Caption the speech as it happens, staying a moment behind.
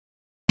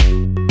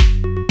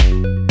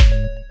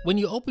When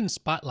you open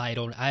Spotlight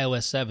on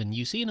iOS 7,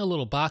 you see in a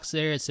little box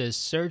there it says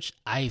Search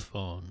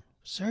iPhone.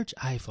 Search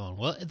iPhone.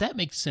 Well, that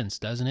makes sense,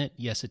 doesn't it?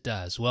 Yes, it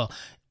does. Well,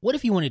 what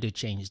if you wanted to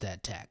change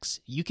that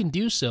text? You can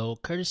do so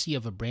courtesy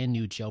of a brand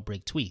new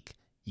jailbreak tweak.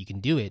 You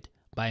can do it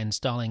by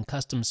installing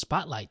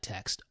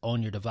CustomSpotlightText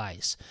on your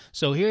device.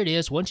 So here it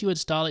is. Once you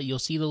install it, you'll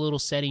see the little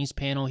settings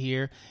panel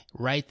here,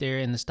 right there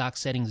in the stock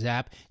settings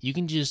app. You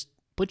can just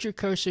put your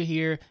cursor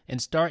here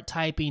and start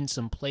typing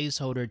some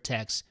placeholder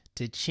text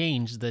to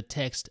change the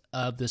text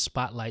of the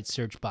Spotlight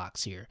search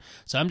box here.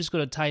 So I'm just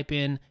going to type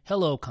in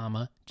hello,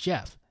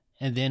 Jeff.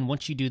 And then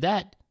once you do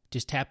that,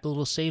 just tap the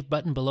little save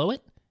button below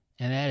it.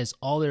 And that is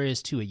all there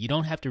is to it. You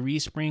don't have to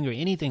respring or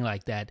anything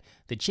like that.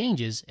 The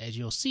changes, as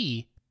you'll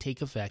see,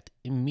 take effect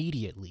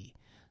immediately.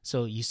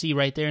 So you see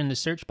right there in the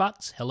search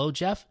box, hello,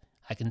 Jeff.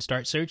 I can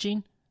start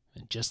searching.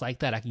 And just like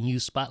that, I can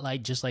use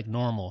Spotlight just like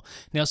normal.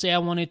 Now, say I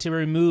wanted to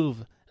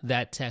remove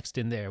that text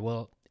in there.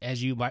 Well,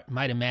 as you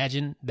might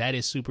imagine, that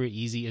is super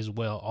easy as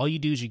well. All you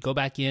do is you go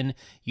back in,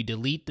 you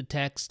delete the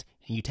text,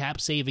 and you tap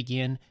save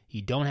again.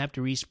 You don't have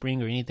to respring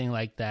or anything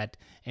like that.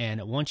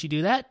 And once you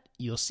do that,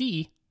 you'll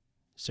see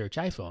Search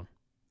iPhone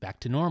back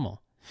to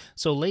normal.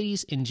 So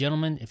ladies and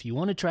gentlemen, if you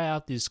want to try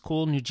out this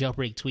cool new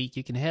jailbreak tweak,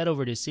 you can head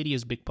over to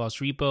Cydia's BigBoss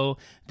repo.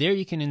 There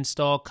you can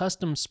install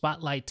custom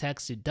Spotlight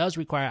text. It does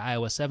require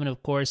iOS 7,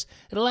 of course.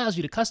 It allows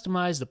you to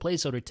customize the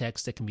placeholder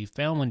text that can be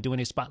found when doing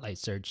a Spotlight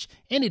search,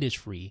 and it is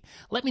free.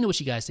 Let me know what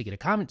you guys think in the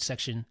comment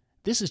section.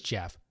 This is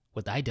Jeff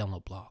with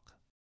iDownload Blog.